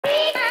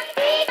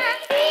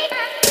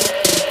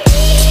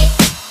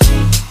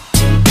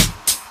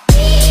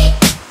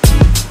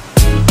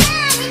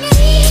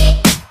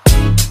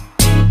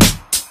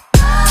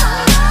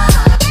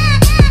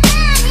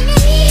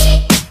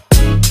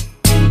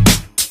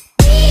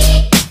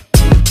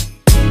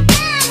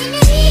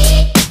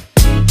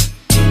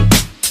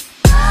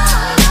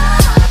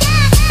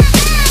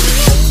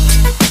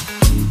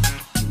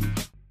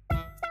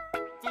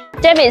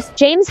Davis.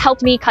 James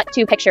helped me cut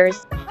 2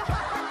 pictures.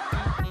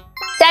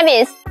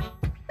 Davis.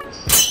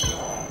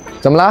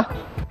 怎么啦？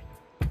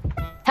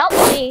 Help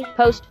me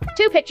post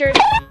 2 pictures.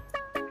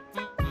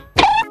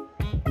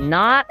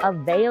 Not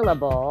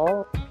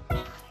available.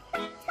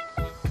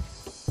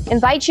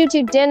 Invite you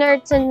to dinner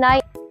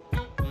tonight.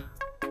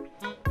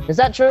 Is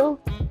that true?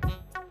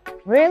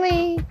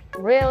 Really,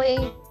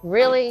 really,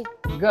 really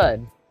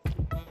good.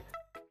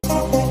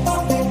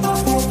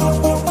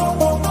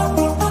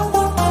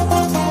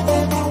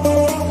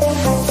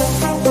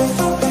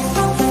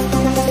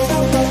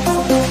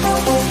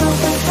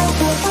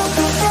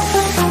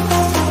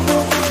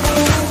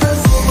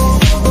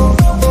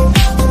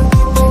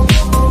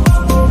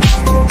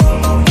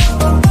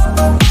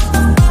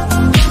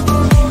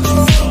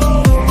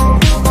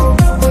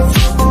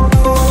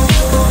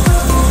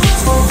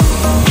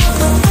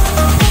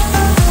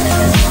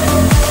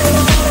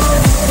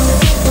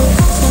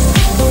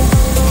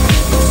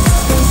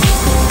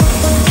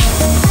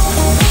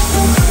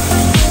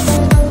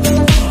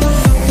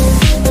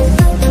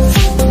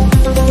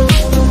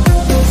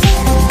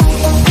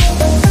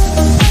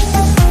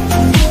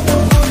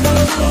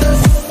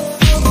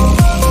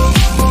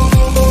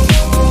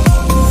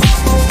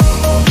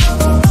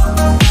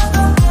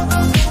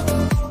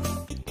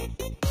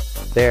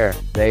 There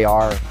they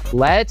are.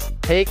 Let's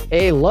take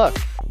a look.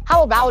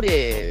 How about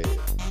it?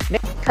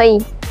 可以。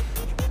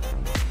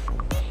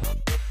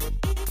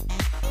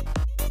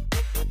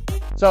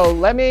 So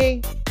let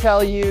me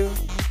tell you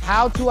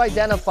how to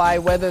identify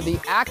whether the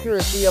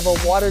accuracy of a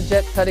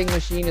waterjet cutting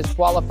machine is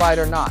qualified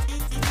or not.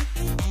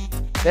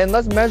 Then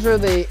let's measure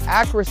the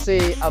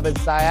accuracy of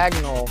its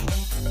diagonal.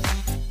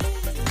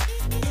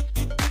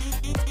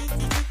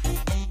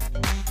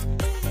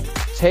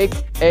 Take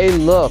a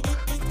look.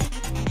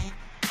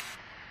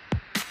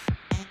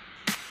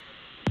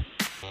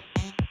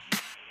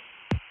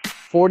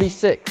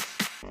 .46,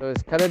 so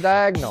it's cut a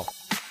diagonal.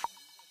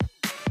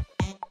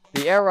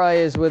 The error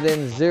is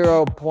within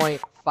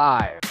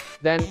 0.5.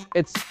 Then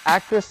its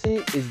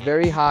accuracy is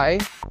very high.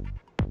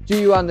 Do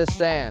you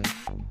understand?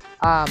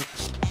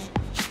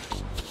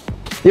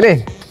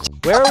 Elaine,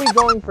 where are we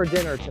going for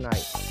dinner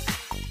tonight?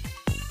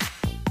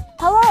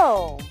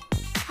 Hello.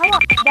 Hello,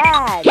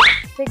 Dad.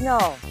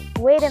 Signal.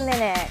 Wait a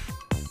minute.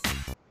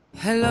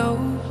 Hello,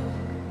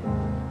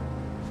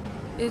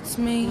 it's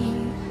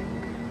me.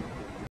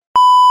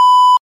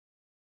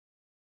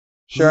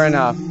 Sure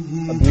enough,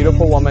 a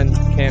beautiful woman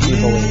can't be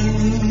believed.